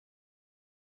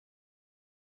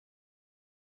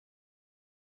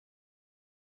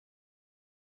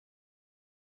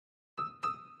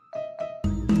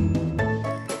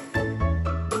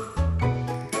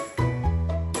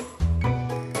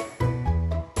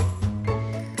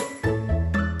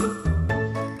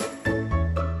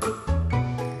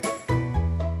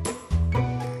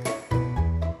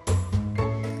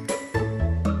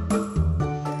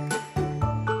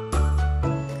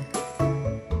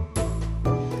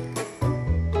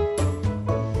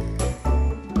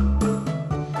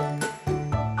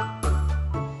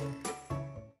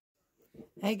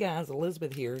Hey guys,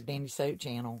 Elizabeth here, Dandysoap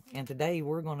Channel, and today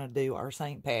we're going to do our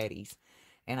St. Patty's.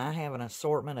 And I have an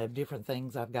assortment of different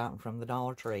things I've gotten from the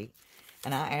Dollar Tree.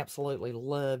 And I absolutely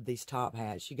love these top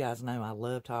hats. You guys know I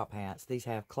love top hats. These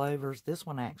have clovers. This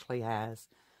one actually has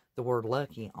the word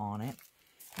lucky on it.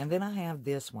 And then I have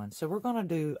this one. So we're going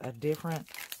to do a different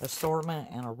assortment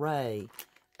and array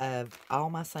of all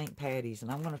my St. Patty's. And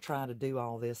I'm going to try to do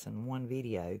all this in one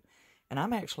video. And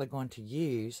I'm actually going to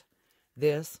use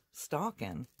this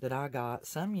stocking that I got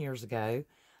some years ago.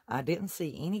 I didn't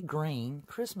see any green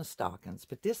Christmas stockings,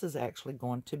 but this is actually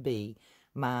going to be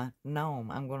my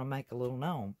gnome. I'm going to make a little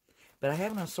gnome. But I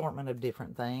have an assortment of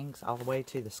different things all the way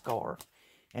to the scarf.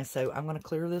 And so I'm going to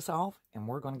clear this off and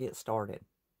we're going to get started.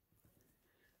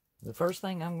 The first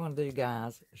thing I'm going to do,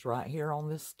 guys, is right here on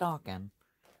this stocking,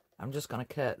 I'm just going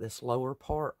to cut this lower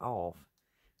part off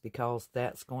because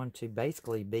that's going to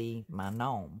basically be my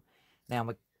gnome. Now,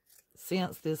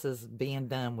 since this is being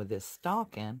done with this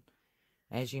stocking,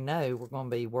 as you know, we're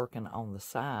going to be working on the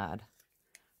side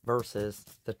versus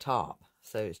the top.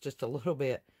 So it's just a little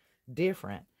bit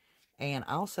different. And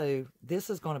also, this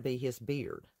is going to be his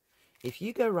beard. If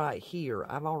you go right here,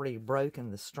 I've already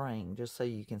broken the string just so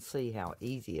you can see how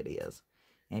easy it is.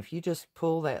 And if you just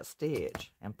pull that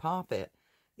stitch and pop it,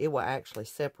 it will actually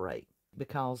separate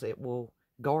because it will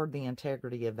guard the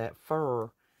integrity of that fur,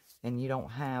 and you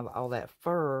don't have all that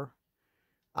fur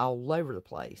all over the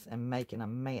place and making a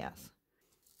mess.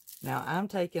 Now I'm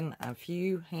taking a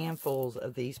few handfuls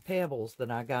of these pebbles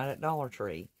that I got at Dollar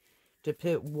Tree to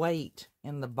put weight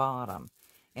in the bottom.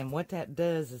 And what that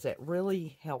does is it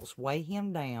really helps weigh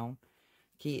him down,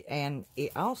 and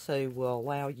it also will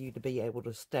allow you to be able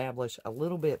to establish a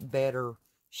little bit better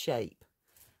shape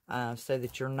so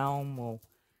that your gnome will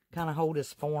kind of hold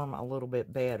his form a little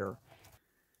bit better.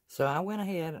 So I went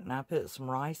ahead and I put some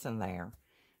rice in there.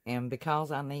 And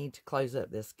because I need to close up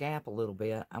this gap a little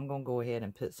bit, I'm going to go ahead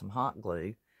and put some hot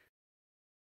glue.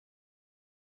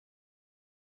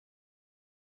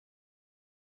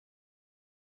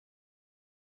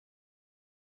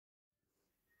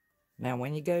 Now,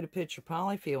 when you go to put your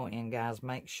polyfill in, guys,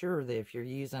 make sure that if you're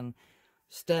using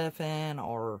stuffing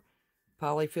or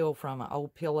polyfill from an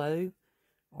old pillow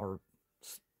or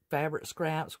fabric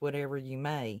scraps, whatever you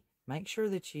may, make sure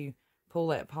that you pull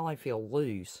that polyfill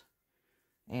loose.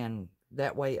 And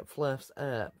that way it fluffs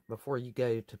up before you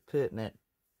go to putting it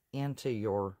into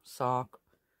your sock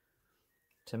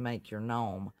to make your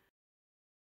gnome.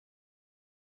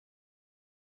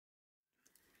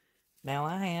 Now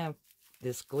I have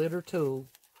this glitter tool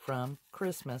from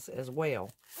Christmas as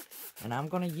well. And I'm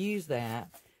going to use that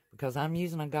because I'm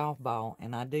using a golf ball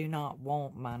and I do not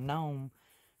want my gnome,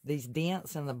 these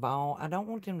dents in the ball, I don't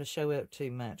want them to show up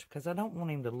too much because I don't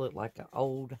want him to look like an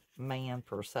old man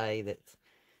per se that's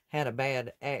had a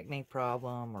bad acne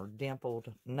problem or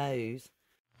dimpled nose.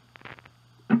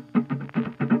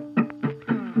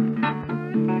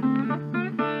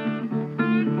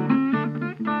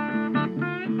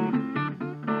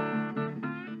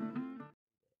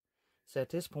 So at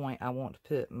this point, I want to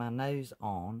put my nose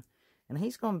on, and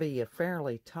he's going to be a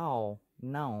fairly tall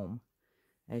gnome,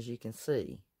 as you can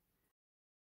see.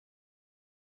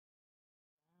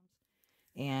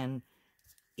 And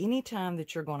anytime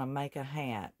that you're going to make a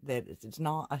hat that it's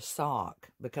not a sock,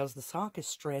 because the sock is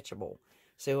stretchable,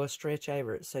 so it'll stretch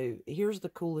over it. So here's the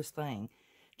coolest thing.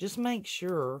 Just make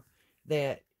sure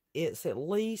that it's at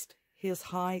least his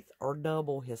height or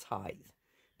double his height,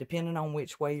 depending on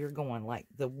which way you're going. Like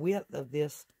the width of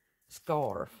this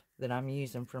scarf that I'm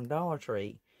using from Dollar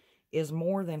Tree is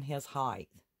more than his height.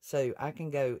 So I can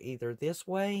go either this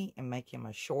way and make him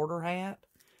a shorter hat,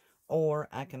 or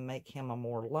I can make him a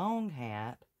more long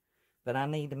hat, but I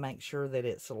need to make sure that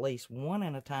it's at least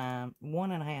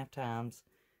 1.5 times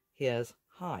his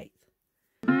height.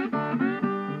 Now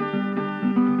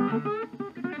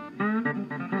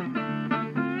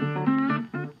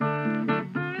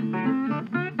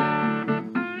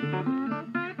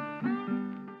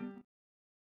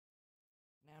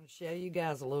to show you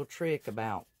guys a little trick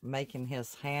about making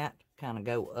his hat kind of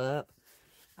go up,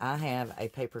 I have a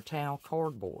paper towel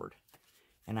cardboard.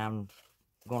 And I'm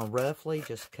going to roughly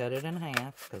just cut it in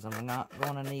half because I'm not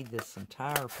going to need this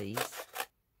entire piece.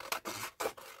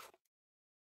 Got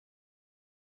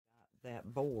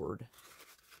that board.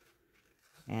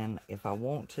 And if I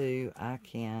want to, I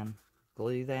can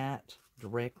glue that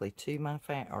directly to my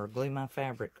glue my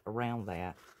fabric around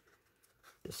that.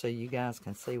 So you guys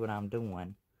can see what I'm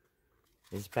doing.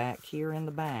 Is back here in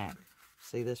the back.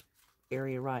 See this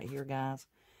area right here, guys?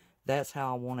 That's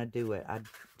how I want to do it. I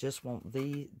just want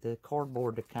the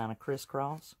cardboard to kind of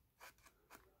crisscross.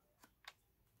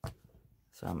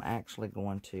 So I'm actually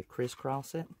going to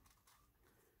crisscross it,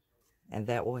 and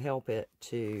that will help it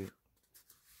to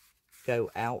go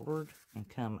outward and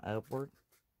come upward,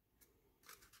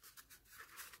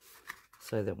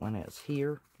 so that when it's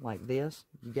here like this,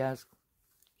 you guys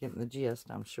getting the gist,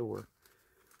 I'm sure.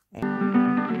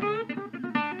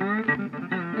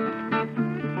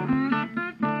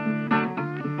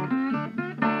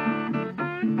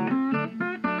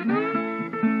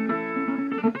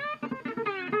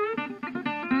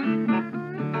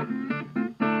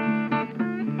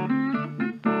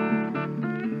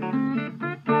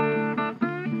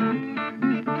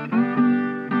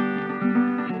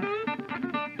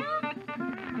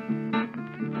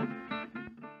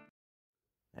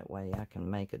 That way I can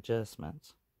make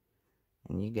adjustments,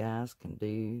 and you guys can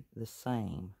do the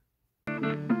same.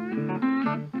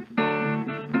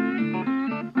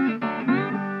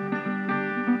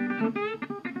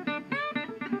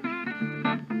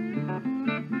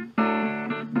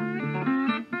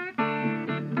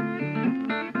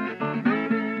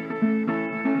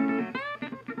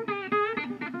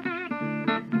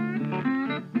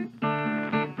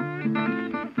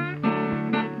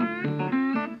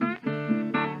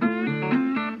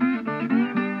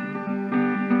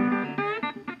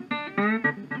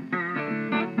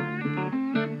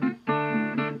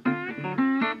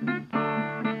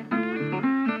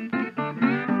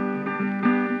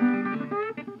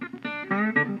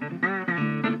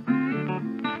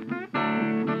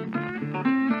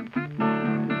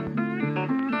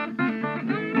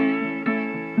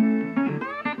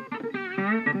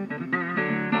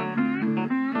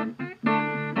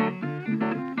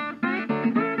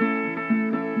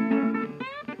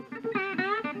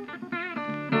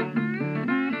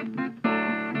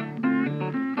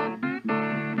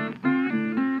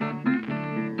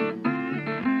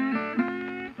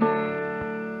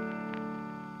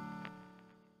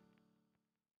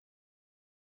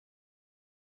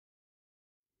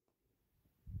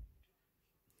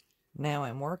 Now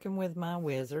I'm working with my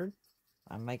wizard.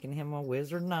 I'm making him a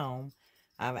wizard gnome.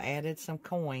 I've added some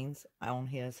coins on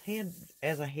his head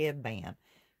as a headband,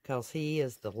 because he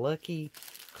is the lucky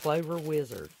clover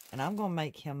wizard. And I'm going to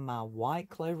make him my white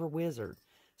clover wizard.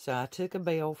 So I took a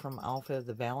bell from off of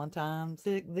the Valentine's.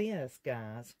 Took this,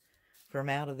 guys, from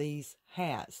out of these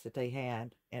hats that they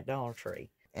had at Dollar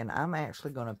Tree. And I'm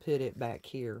actually going to put it back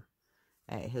here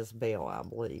at his bell, I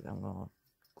believe. I'm going to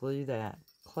glue that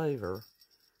clover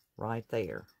right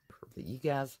there. But you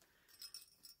guys,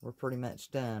 we're pretty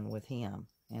much done with him,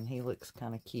 and he looks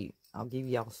kind of cute. I'll give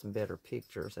y'all some better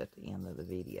pictures at the end of the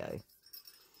video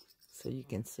so you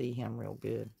can see him real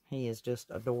good. He is just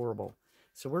adorable.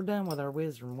 So we're done with our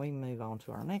wizard, and we move on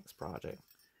to our next project.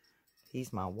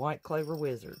 He's my white clover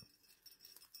wizard,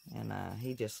 and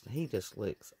he just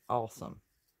looks awesome.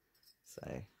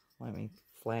 So let me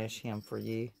flash him for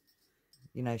you.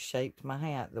 You know, shaped my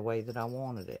hat the way that I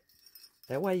wanted it.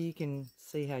 That way you can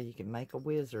see how you can make a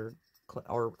wizard,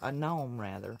 or a gnome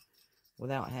rather,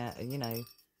 without, you know,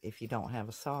 if you don't have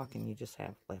a sock and you just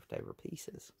have leftover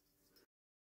pieces.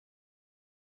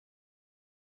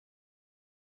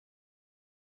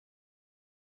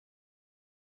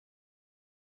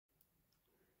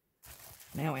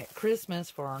 Now at Christmas,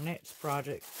 for our next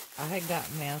project, I had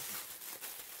gotten this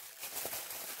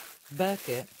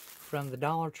bucket from the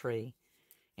Dollar Tree,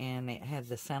 and it had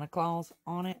the Santa Claus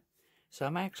on it. So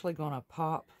I'm actually going to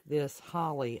pop this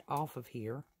holly off of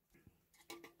here.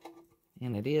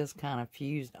 And it is kind of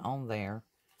fused on there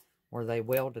where they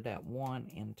welded that one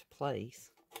into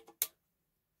place.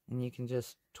 And you can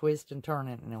just twist and turn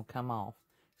it and it'll come off.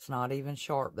 It's not even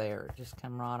sharp there. It just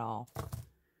come right off.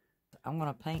 I'm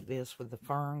going to paint this with the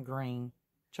fern green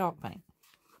chalk paint.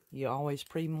 You always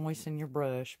pre-moisten your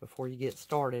brush before you get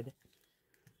started.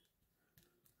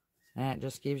 That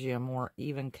just gives you a more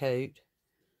even coat.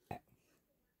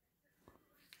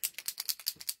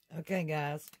 Okay,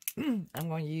 guys, I'm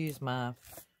going to use my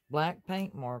black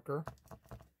paint marker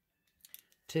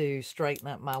to straighten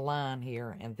up my line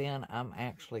here, and then I'm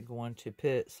actually going to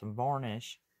put some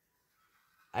varnish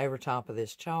over top of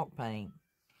this chalk paint.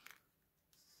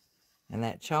 And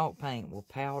that chalk paint will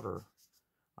powder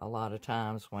a lot of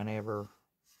times whenever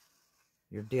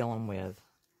you're dealing with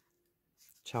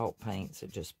chalk paints.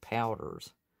 It just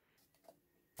powders.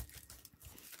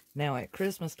 Now, at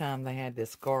Christmas time, they had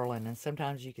this garland, and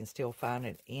sometimes you can still find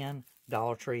it in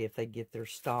Dollar Tree if they get their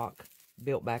stock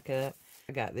built back up.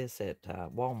 I got this at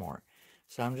Walmart.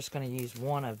 So I'm just going to use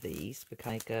one of these to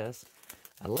make us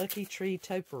a Lucky Tree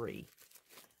topiary.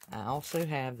 I also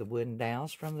have the wooden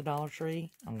dowels from the Dollar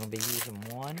Tree. I'm going to be using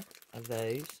one of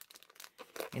those.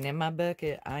 And in my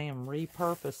bucket, I am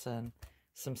repurposing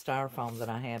some styrofoam that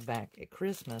I had back at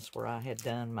Christmas where I had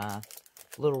done my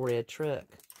little red truck.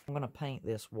 I'm going to paint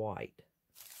this white.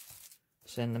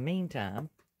 So in the meantime,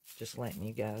 just letting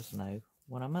you guys know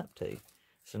what I'm up to.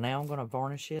 So now I'm going to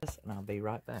varnish this, and I'll be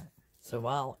right back. So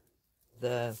while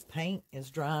the paint is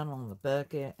drying on the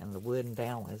bucket and the wooden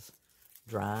dowel is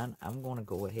drying, I'm going to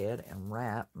go ahead and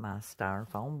wrap my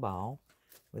styrofoam ball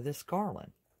with this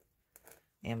garland.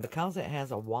 And because it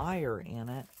has a wire in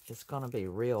it, it's going to be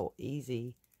real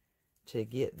easy to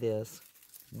get this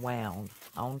wound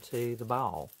onto the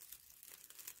ball.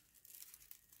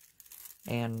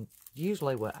 And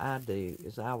usually what I do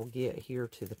is I will get here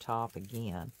to the top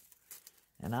again,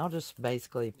 and I'll just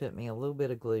basically put me a little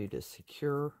bit of glue to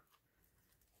secure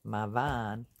my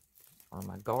vine or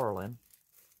my garland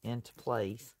into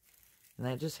place. And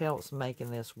that just helps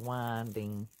making this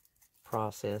winding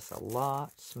process a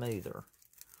lot smoother.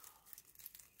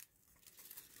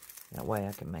 That way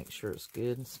I can make sure it's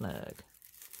good and snug.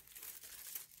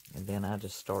 And then I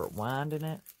just start winding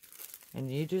it.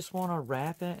 And you just want to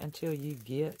wrap it until you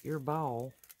get your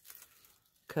ball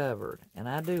covered. And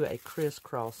I do a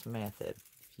crisscross method,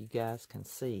 if you guys can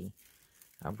see.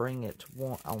 I bring it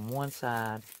to on one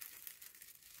side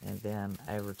and then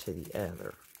over to the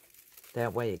other.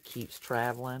 That way it keeps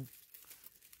traveling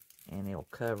and it'll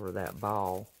cover that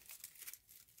ball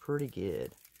pretty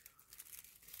good.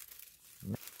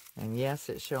 And yes,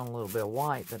 it's showing a little bit of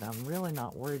white, but I'm really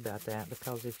not worried about that,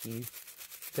 because if you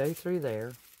go through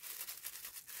there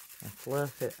and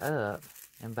fluff it up,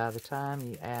 and by the time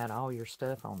you add all your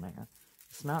stuff on there,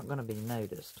 it's not going to be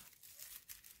noticed.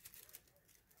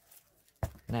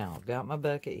 Now, I've got my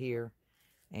bucket here,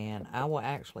 and I will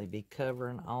actually be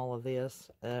covering all of this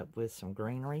up with some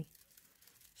greenery.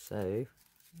 So,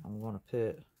 I'm going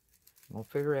to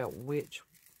figure out which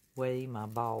way my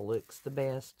ball looks the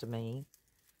best to me.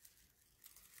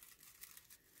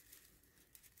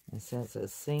 And since it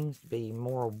seems to be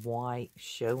more white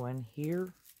showing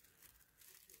here,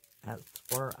 that's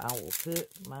where I will put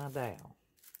my dowel.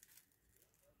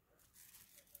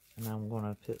 And I'm going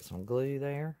to put some glue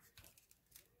there.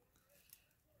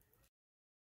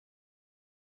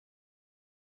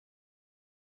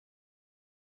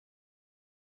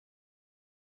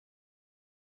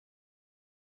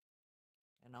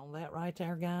 And on that right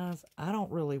there, guys, I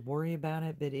don't really worry about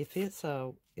it, but if it's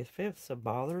a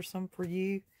bothersome for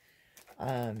you,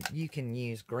 you can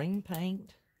use green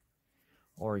paint,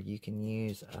 or you can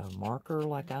use a marker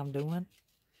like I'm doing.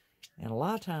 And a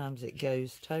lot of times it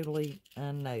goes totally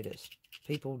unnoticed.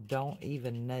 People don't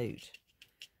even note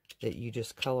that you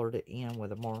just colored it in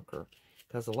with a marker,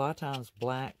 because a lot of times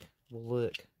black will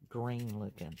look green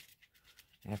looking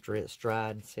after it's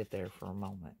dried and sit there for a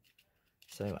moment.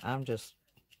 So I'm just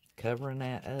covering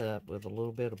that up with a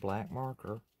little bit of black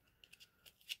marker,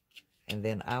 and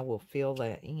then I will fill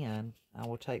that in. I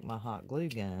will take my hot glue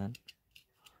gun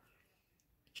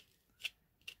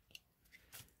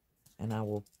and I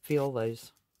will fill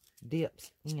those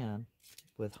dips in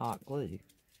with hot glue,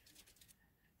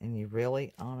 and you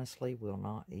really honestly will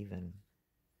not even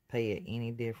pay it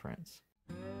any difference.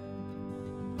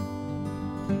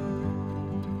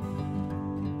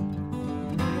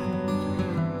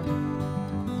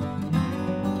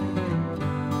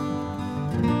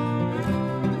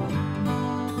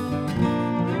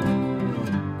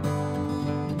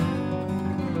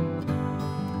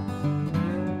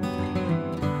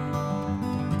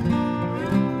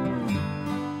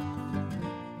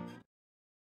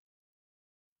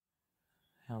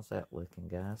 How's that looking,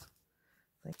 guys?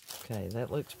 Okay,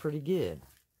 that looks pretty good.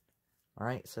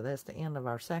 Alright, so that's the end of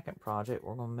our second project.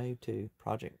 We're going to move to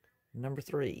project number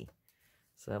 3.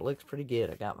 So that looks pretty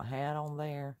good. I got my hat on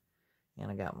there,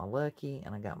 and I got my lucky,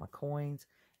 and I got my coins.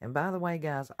 And by the way,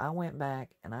 guys, I went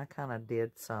back and I kind of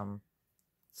did some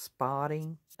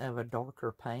spotting of a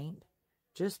darker paint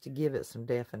just to give it some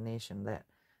definition. That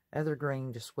other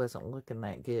green just wasn't looking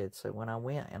that good. So when I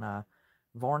went and I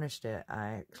varnished it,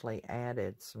 I actually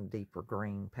added some deeper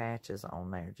green patches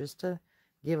on there just to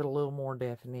give it a little more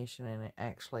definition, and it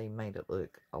actually made it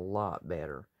look a lot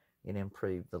better. It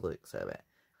improved the looks of it.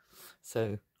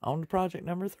 So on to project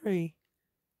number 3.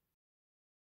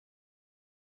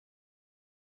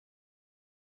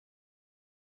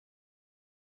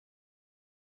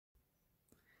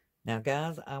 Now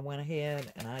guys, I went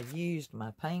ahead and I used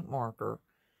my paint marker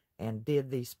and did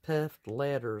these puffed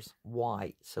letters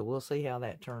white. So we'll see how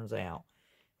that turns out.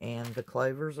 And the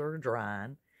clovers are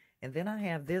drying. And then I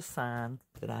have this sign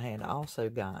that I had also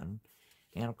gotten.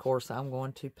 And of course I'm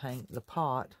going to paint the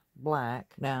pot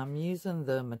black. Now I'm using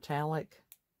the metallic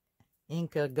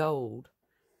Inca Gold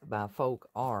by Folk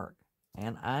Art.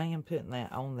 And I am putting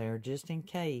that on there just in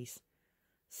case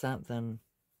something,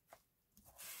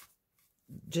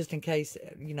 just in case,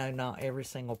 you know, not every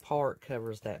single part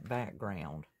covers that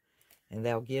background. And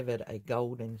they'll give it a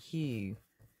golden hue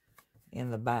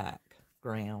in the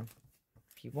background.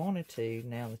 If you wanted to,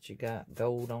 now that you got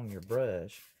gold on your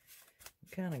brush,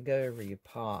 kind of go over your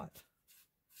pot.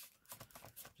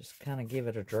 Just kind of give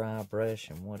it a dry brush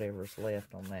and whatever's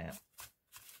left on that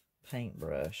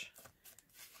paintbrush.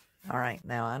 Alright,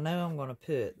 now I know I'm going to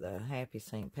put the Happy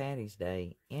St. Patty's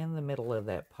Day in the middle of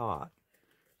that pot.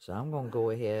 So I'm going to go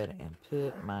ahead and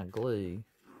put my glue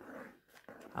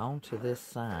onto this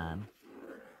sign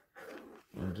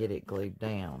and get it glued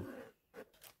down.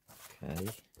 Okay.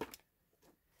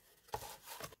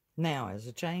 Now, as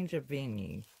a change of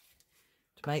venue,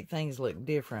 to make things look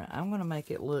different, I'm going to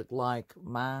make it look like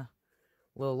my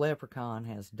little leprechaun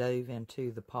has dove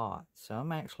into the pot. So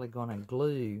I'm actually going to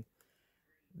glue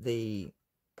the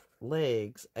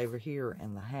legs over here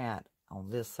and the hat on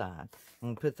this side. I'm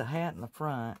going to put the hat in the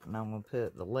front, and I'm going to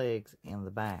put the legs in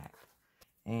the back.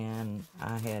 And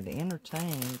I had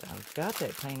entertained, I've got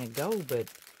that painted gold, but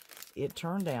it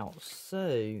turned out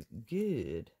so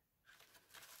good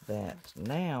that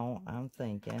now I'm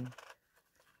thinking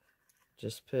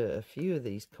just put a few of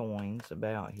these coins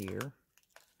about here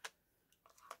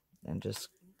and just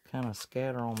kind of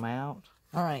scatter them out.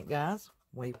 Alright guys,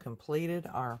 we've completed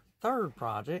our third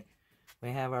project.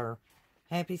 We have our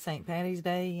Happy St. Patty's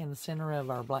Day in the center of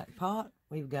our black pot.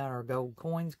 We've got our gold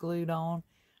coins glued on,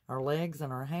 our legs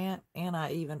and our hat, and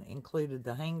I even included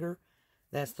the hanger.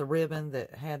 That's the ribbon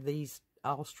that had these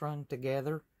all strung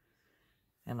together.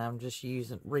 And I'm just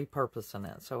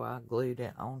repurposing it. So I glued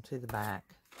it onto the back.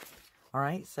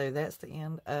 Alright, so that's the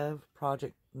end of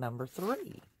project number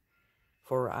 3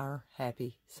 for our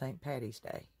Happy St. Patty's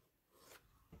Day.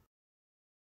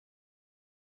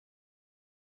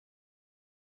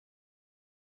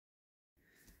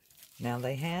 Now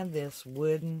they had this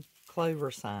wooden clover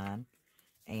sign,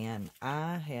 and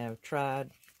I have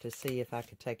tried to see if I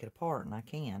could take it apart, and I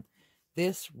can.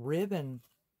 This ribbon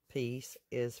piece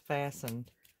is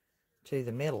fastened to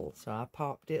the middle, so I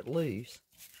popped it loose,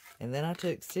 and then I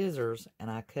took scissors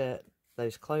and I cut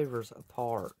those clovers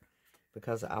apart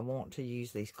because I want to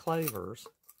use these clovers,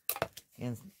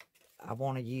 and I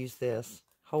want to use this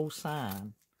whole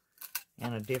sign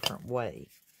in a different way.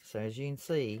 So as you can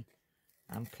see,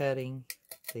 I'm cutting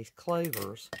these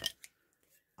clovers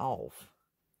off.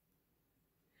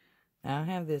 Now I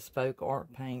have this folk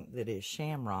art paint that is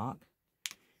shamrock,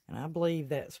 and I believe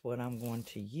that's what I'm going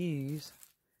to use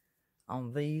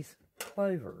on these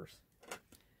clovers.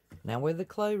 Now with the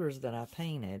clovers that I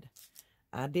painted,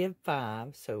 I did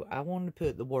 5, so I wanted to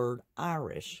put the word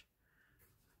Irish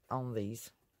on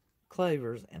these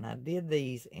clovers, and I did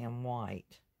these in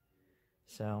white.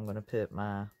 So I'm going to put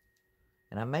my,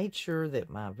 and I made sure that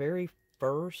my very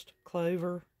first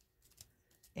clover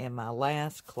and my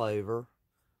last clover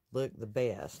look the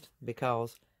best,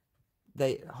 because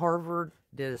Harvard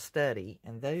did a study,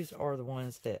 and those are the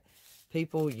ones that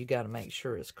people, you got to make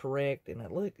sure it's correct, and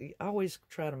I always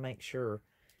try to make sure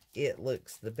it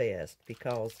looks the best,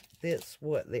 because that's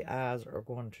what the eyes are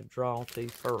going to draw to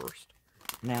first.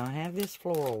 Now I have this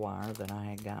floral wire that I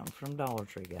had gotten from Dollar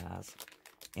Tree, guys,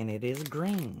 and it is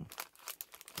green,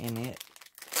 and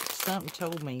something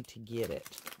told me to get it,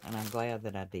 and I'm glad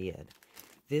that I did.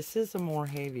 This is a more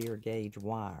heavier gauge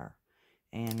wire,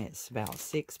 and it's about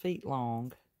 6 feet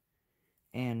long,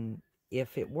 and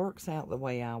if it works out the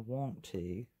way I want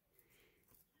to,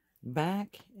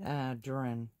 back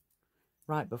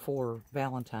right before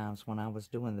Valentine's, when I was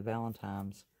doing the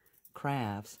Valentine's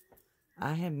crafts,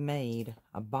 I had made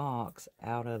a box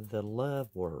out of the love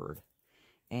word,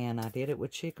 and I did it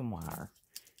with chicken wire.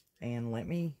 And let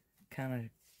me kind of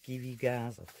give you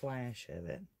guys a flash of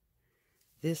it.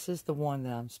 This is the one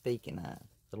that I'm speaking of,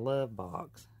 the love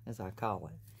box, as I call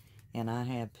it. And I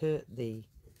had put the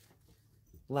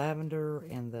lavender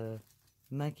and the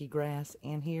monkey grass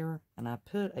in here, and I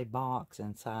put a box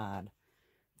inside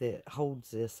that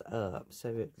holds this up, so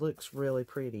it looks really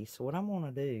pretty. So what I want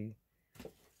to do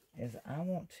is I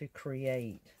want to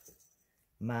create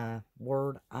my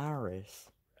word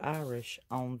Irish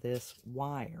on this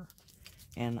wire,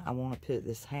 and I want to put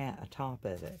this hat atop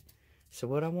of it. So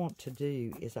what I want to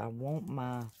do is I want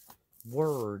my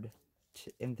word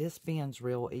to, and this bends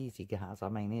real easy, guys. I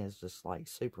mean, it's just like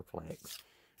super flex,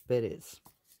 but it's,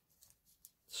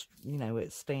 you know,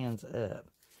 it stands up.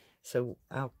 So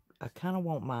I kind of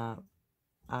want my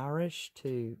Irish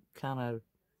to kind of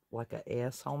like a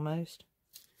S almost.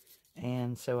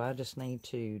 And so I just need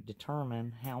to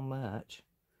determine how much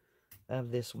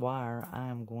of this wire I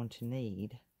am going to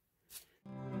need.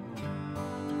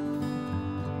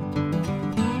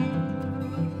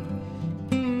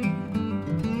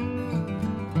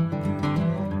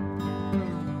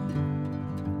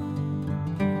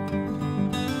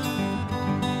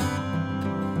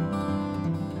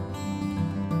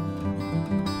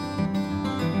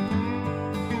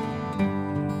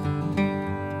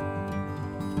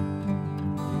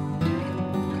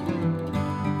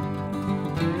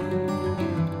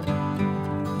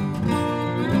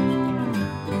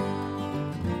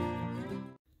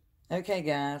 Okay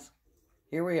guys,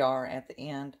 here we are at the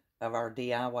end of our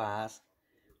DIYs.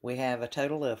 We have a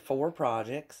total of 4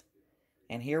 projects,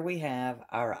 and here we have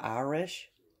our Irish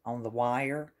on the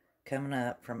wire coming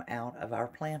up from out of our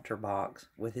planter box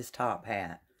with his top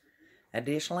hat.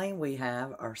 Additionally, we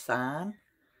have our sign,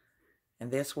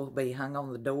 and this will be hung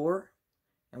on the door,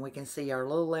 and we can see our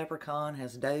little leprechaun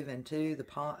has dove into the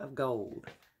pot of gold.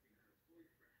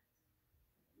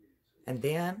 And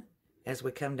then, as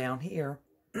we come down here,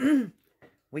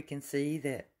 we can see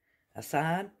that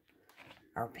aside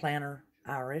our planter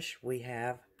Irish, we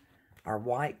have our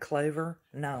white clover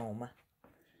gnome.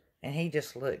 And he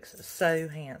just looks so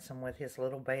handsome with his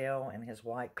little bell and his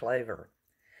white clover.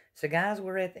 So guys,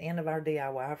 we're at the end of our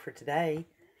DIY for today.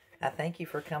 I thank you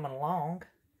for coming along.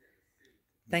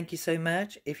 Thank you so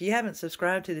much. If you haven't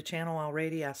subscribed to the channel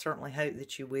already, I certainly hope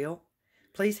that you will.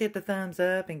 Please hit the thumbs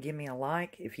up and give me a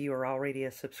like if you are already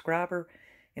a subscriber.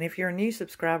 And if you're a new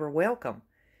subscriber, welcome.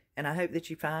 And I hope that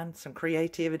you find some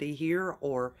creativity here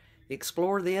or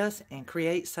explore this and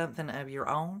create something of your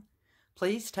own.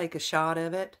 Please take a shot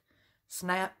of it,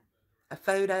 snap a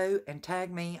photo, and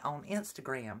tag me on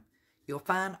Instagram. You'll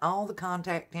find all the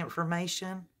contact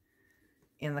information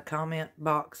in the comment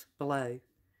box below.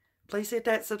 Please hit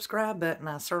that subscribe button.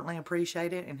 I certainly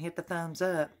appreciate it, and hit the thumbs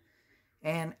up.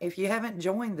 And if you haven't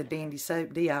joined the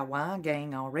Dandysoap DIY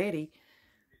gang already,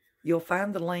 you'll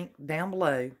find the link down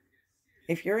below.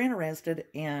 If you're interested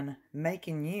in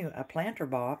making you a planter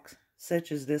box,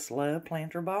 such as this love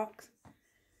planter box,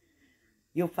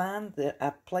 you'll find that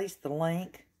I've placed the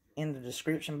link in the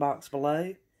description box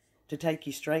below to take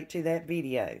you straight to that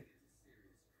video.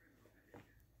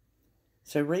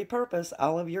 So repurpose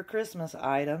all of your Christmas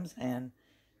items and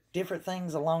different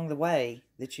things along the way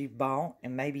that you bought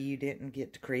and maybe you didn't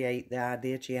get to create the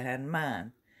idea that you had in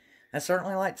mind. I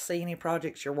certainly like to see any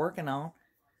projects you're working on.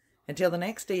 Until the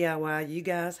next DIY, you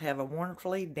guys have a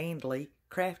wonderfully dandly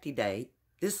crafty day.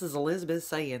 This is Elizabeth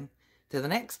saying to the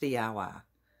next DIY.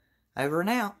 Over and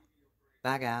out.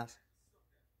 Bye guys.